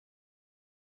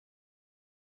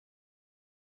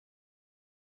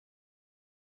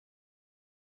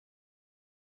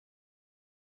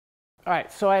All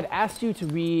right, so I'd asked you to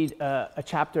read a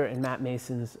chapter in Matt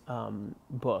Mason's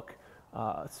book,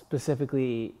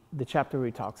 specifically the chapter where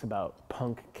he talks about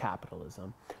punk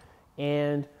capitalism.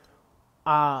 And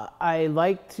I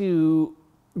like to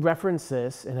reference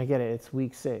this, and I get it, it's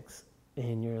week 6,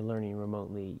 and you're learning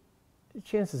remotely. The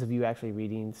chances of you actually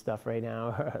reading stuff right now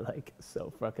are like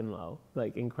so fucking low,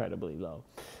 like incredibly low.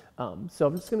 So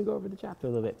I'm just going to go over the chapter a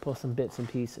little bit, pull some bits and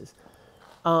pieces.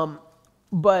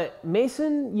 But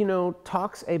Mason,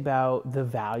 talks about the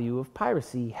value of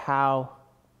piracy, how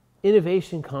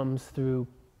innovation comes through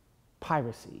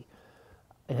piracy,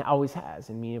 and it always has.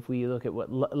 I mean, if we look at what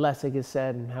Lessig has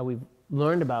said and how we've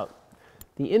learned about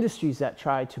the industries that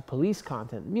try to police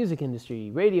content, music industry,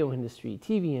 radio industry,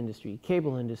 TV industry,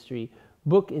 cable industry,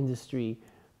 book industry,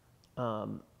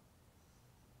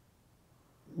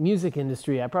 music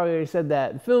industry, I probably already said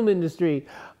that, film industry,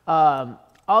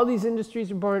 all these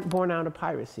industries are born out of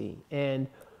piracy, and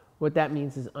what that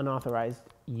means is unauthorized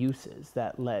uses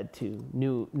that led to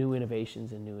new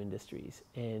innovations and new industries,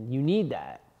 and you need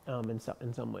that in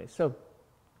some ways. So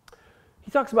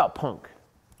he talks about punk,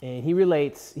 and he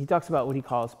talks about what he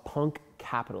calls punk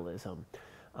capitalism,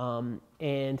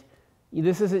 and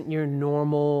this isn't your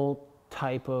normal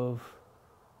type of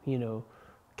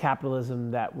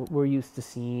capitalism that we're used to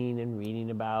seeing and reading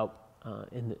about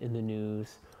in the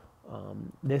news.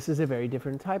 This is a very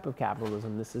different type of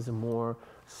capitalism. This is a more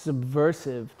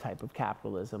subversive type of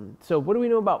capitalism. So what do we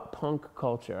know about punk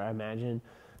culture? I imagine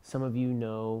some of you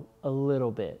know a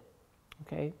little bit,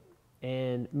 okay?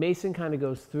 And Mason kind of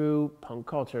goes through punk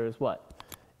culture as what?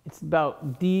 It's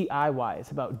about DIY.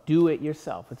 It's about do it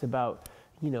yourself. It's about,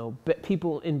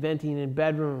 people inventing in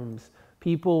bedrooms,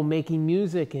 people making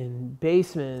music in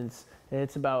basements, and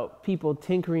it's about people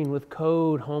tinkering with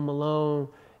code, home alone,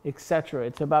 etc.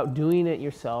 It's about doing it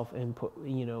yourself and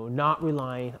not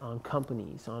relying on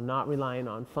companies, not relying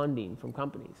on funding from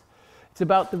companies. It's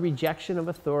about the rejection of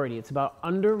authority. It's about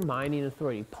undermining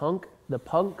authority. The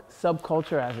punk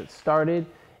subculture, as it started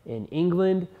in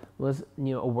England, was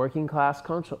a working class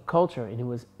culture, and it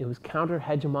was counter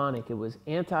hegemonic. It was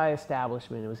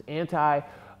anti-establishment. It was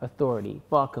anti-authority.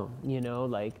 Fuck them,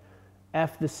 like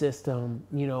F the system,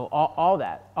 all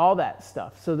that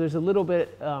stuff. So there's a little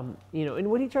bit, and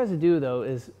what he tries to do though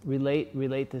is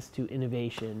relate this to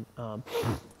innovation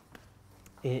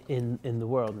in the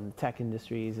world, in the tech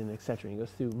industries and et cetera. He goes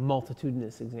through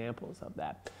multitudinous examples of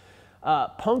that.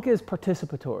 Punk is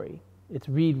participatory. It's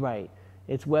read-write.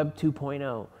 It's Web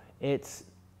 2.0. It's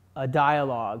a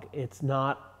dialogue. It's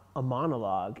not a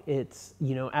monologue. It's,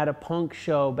 at a punk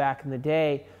show back in the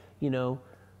day,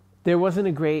 there wasn't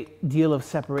a great deal of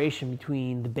separation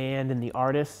between the band and the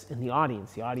artists and the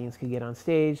audience. The audience could get on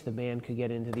stage, the band could get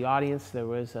into the audience. There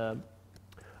was a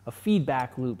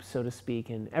feedback loop, so to speak,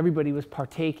 and everybody was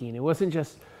partaking. It wasn't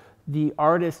just the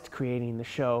artist creating the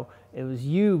show, it was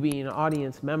you being an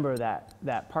audience member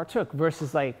that partook,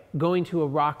 versus like going to a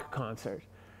rock concert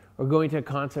or going to a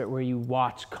concert where you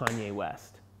watch Kanye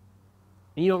West.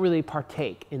 And you don't really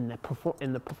partake in the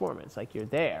performance, like you're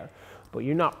there, but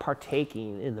you're not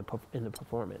partaking in the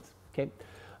performance. Okay,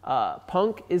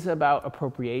 punk is about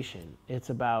appropriation. It's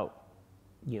about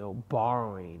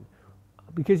borrowing,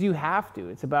 because you have to.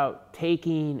 It's about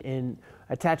taking and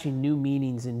attaching new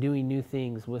meanings and doing new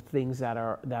things with things that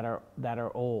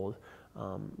are old,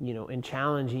 and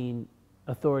challenging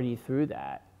authority through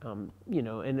that. And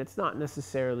it's not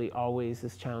necessarily always,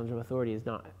 this challenge of authority is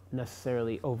not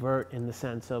necessarily overt in the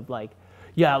sense of like,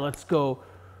 yeah, let's go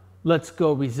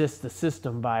resist the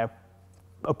system by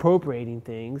appropriating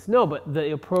things. No, but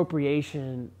the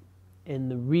appropriation and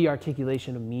the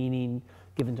re-articulation of meaning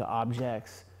given to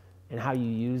objects and how you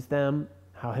use them,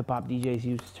 how hip-hop DJs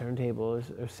use turntables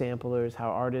or samplers, how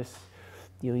artists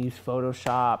use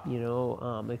Photoshop,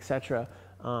 etc.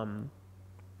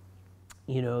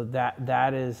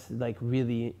 That is like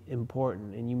really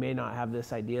important. And you may not have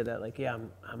this idea that like, yeah,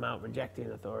 I'm out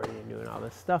rejecting authority and doing all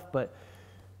this stuff, but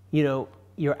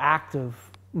your act of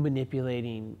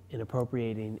manipulating and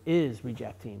appropriating is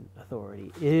rejecting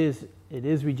authority. It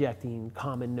is rejecting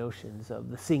common notions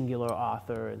of the singular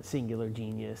author and singular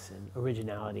genius and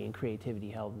originality and creativity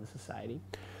held in society.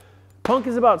 Punk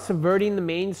is about subverting the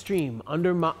mainstream,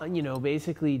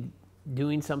 basically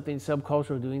doing something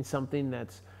subcultural, doing something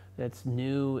that's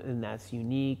new and that's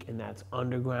unique and that's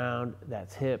underground,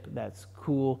 that's hip, that's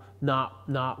cool, not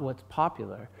what's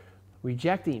popular,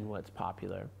 rejecting what's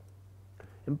popular.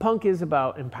 And punk is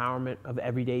about empowerment of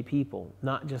everyday people,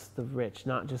 not just the rich,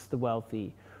 not just the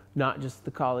wealthy, not just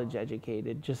the college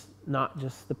educated, not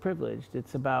just the privileged.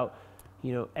 It's about,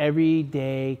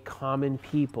 everyday common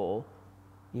people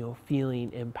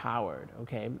feeling empowered,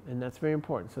 okay? And that's very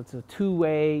important. So it's a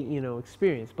two-way,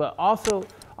 experience. But also,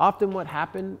 often what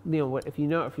happened, if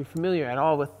you're familiar at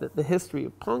all with the history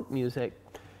of punk music,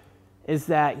 is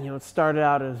that, it started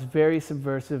out as very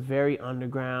subversive, very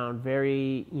underground,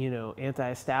 very,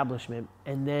 anti-establishment,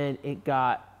 and then it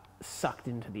got sucked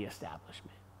into the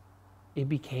establishment. It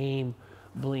became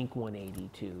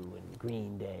Blink-182 and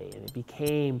Green Day, and it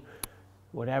became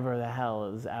whatever the hell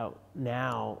is out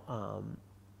now,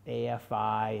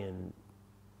 AFI and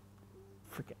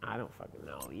I don't fucking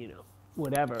know,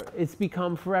 whatever. It's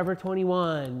become Forever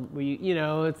 21,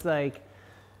 where it's like,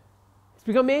 it's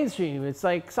become mainstream. It's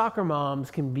like soccer moms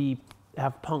can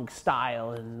have punk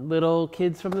style, and little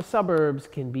kids from the suburbs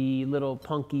can be little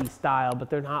punky style, but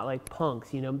they're not like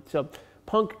punks, So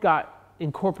punk got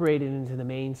incorporated into the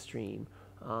mainstream,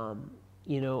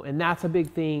 and that's a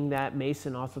big thing that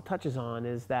Mason also touches on,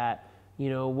 is that,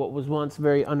 what was once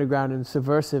very underground and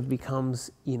subversive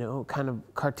becomes, kind of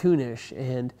cartoonish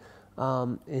and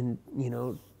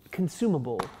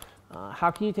consumable.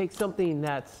 How can you take something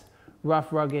that's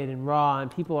rough, rugged, and raw, and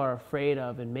people are afraid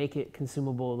of, and make it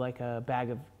consumable like a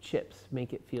bag of chips,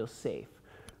 make it feel safe,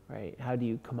 right? How do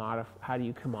you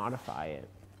commodify it?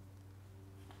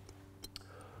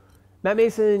 Matt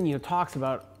Mason, talks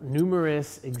about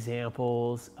numerous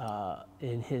examples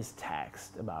in his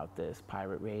text about this: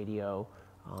 pirate radio,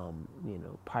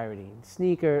 pirating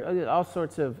sneaker, all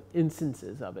sorts of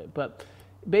instances of it. But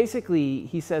basically,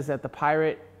 he says that the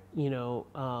pirate,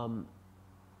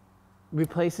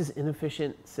 replaces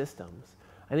inefficient systems.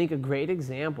 I think a great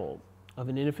example of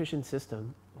an inefficient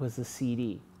system was the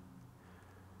CD.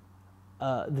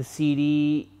 The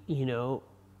CD,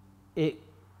 it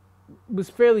was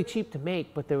fairly cheap to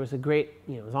make, but there was it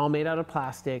was all made out of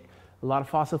plastic, a lot of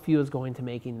fossil fuels going to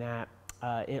making that.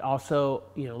 It also,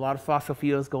 a lot of fossil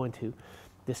fuels going to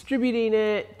distributing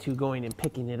it, to going and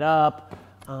picking it up,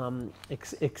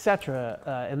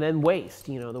 etc. And then waste,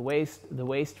 the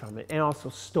waste from it, and also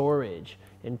storage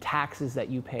and taxes that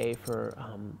you pay for,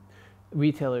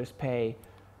 retailers pay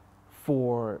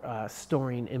for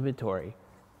storing inventory.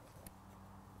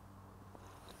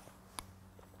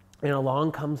 And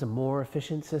along comes a more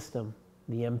efficient system,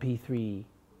 the MP3,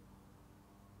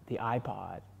 the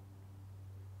iPod,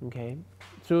 okay?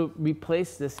 So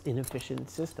replace this inefficient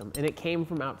system, and it came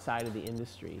from outside of the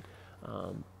industry.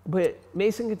 But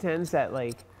Mason contends that,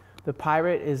 the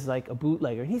pirate is like a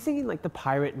bootlegger. He's thinking like the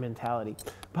pirate mentality.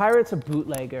 Pirate's a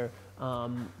bootlegger,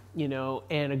 and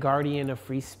a guardian of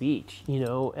free speech.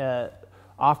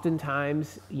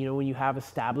 Oftentimes, when you have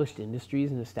established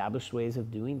industries and established ways of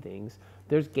doing things,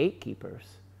 there's gatekeepers.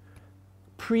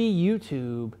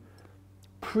 Pre-YouTube,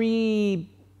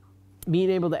 being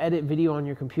able to edit video on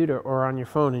your computer or on your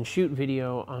phone and shoot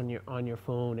video on your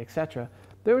phone, etc.,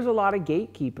 there was a lot of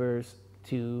gatekeepers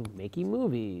to making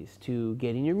movies, to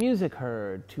getting your music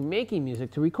heard, to making music,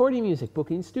 to recording music,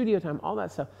 booking studio time, all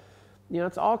that stuff.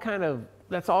 That's all kind of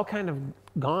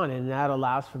gone, and that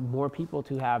allows for more people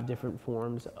to have different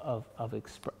forms of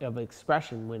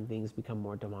expression when things become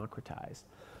more democratized.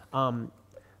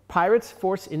 Pirates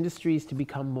force industries to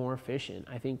become more efficient.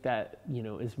 I think that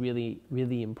is really,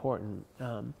 really important.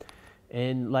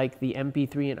 And like the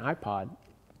MP3 and iPod,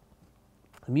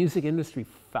 the music industry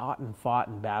fought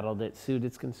and battled it, sued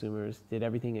its consumers, did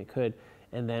everything it could,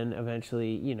 and then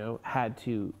eventually, had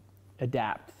to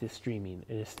adapt to streaming,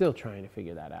 and is still trying to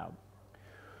figure that out.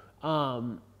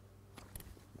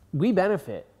 We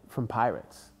benefit from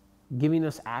pirates giving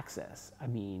us access. I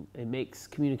mean, it makes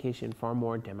communication far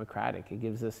more democratic. It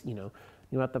gives us,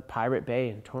 at the Pirate Bay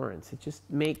and torrents, it just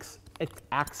makes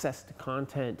access to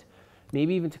content,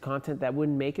 maybe even to content that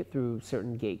wouldn't make it through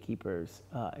certain gatekeepers,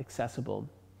 accessible.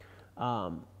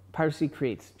 Piracy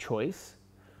creates choice.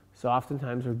 So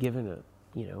oftentimes we're given a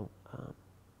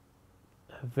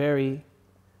very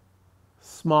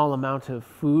small amount of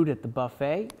food at the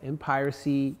buffet, and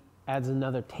piracy adds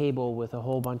another table with a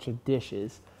whole bunch of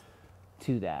dishes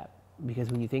to that. Because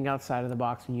when you think outside of the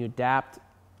box, when you adapt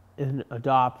and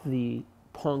adopt the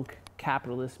punk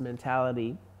capitalist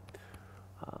mentality,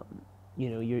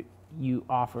 you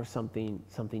offer something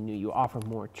new. You offer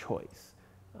more choice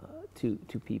to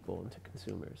people and to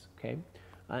consumers. Okay,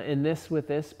 and with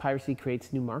this, piracy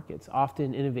creates new markets.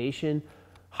 Often innovation,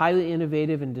 highly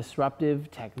innovative and disruptive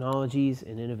technologies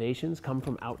and innovations come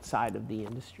from outside of the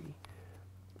industry.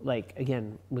 Like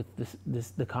again, with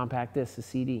the compact disc, the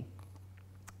CD.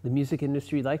 The music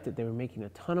industry liked it. They were making a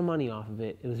ton of money off of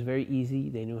it. It was very easy.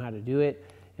 They knew how to do it.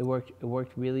 It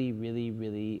worked really, really,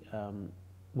 really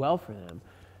well for them,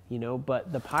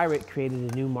 But the pirate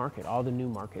created a new market. All the new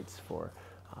markets for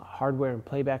hardware and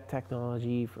playback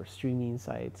technology for streaming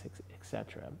sites,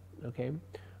 etc. Okay,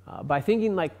 by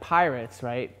thinking like pirates,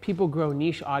 right? People grow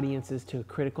niche audiences to a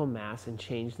critical mass and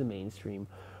change the mainstream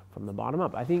from the bottom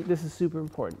up. I think this is super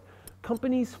important.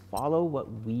 Companies follow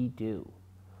what we do.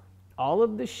 All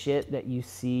of the shit that you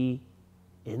see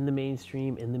in the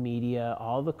mainstream, in the media,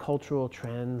 all the cultural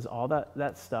trends, all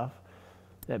that stuff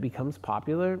that becomes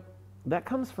popular, that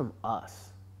comes from us.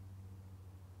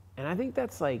 And I think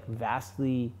that's like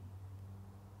vastly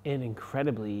and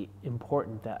incredibly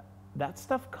important, that that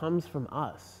stuff comes from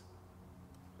us.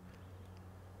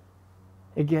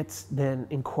 It gets then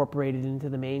incorporated into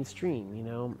the mainstream, you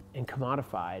know, and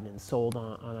commodified and sold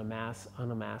on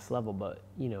a mass level. But,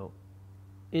 you know,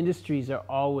 industries are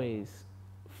always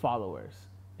followers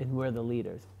and we're the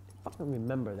leaders. Fucking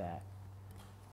remember that.